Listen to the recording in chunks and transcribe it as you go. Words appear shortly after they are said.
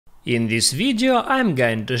In this video I'm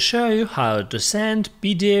going to show you how to send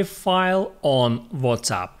PDF file on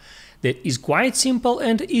WhatsApp. That is quite simple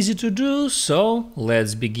and easy to do, so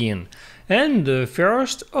let's begin. And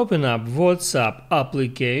first open up WhatsApp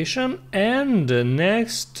application and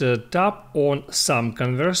next tap on some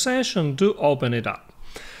conversation to open it up.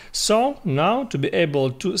 So now to be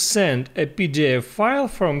able to send a PDF file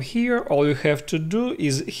from here, all you have to do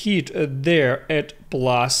is hit there at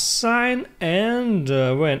plus sign, and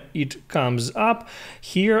when it comes up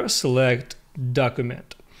here, select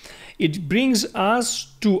document. It brings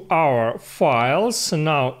us to our files.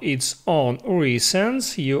 Now it's on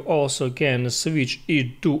recents. You also can switch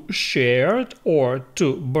it to shared or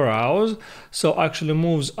to browse, so actually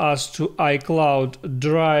moves us to iCloud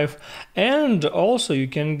Drive, and also you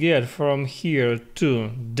can get from here to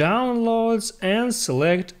downloads and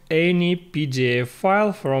select any PDF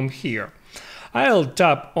file from here. I'll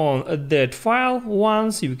tap on that file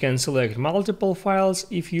once. You can select multiple files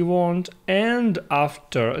if you want, and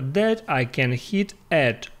after that I can hit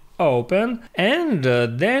add open, and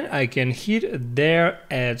then I can hit there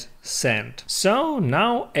at send. So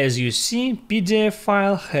now, as you see, PDF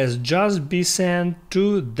file has just been sent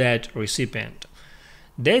to that recipient.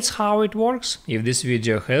 That's how it works. If this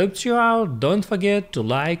video helped you out, don't forget to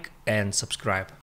like and subscribe.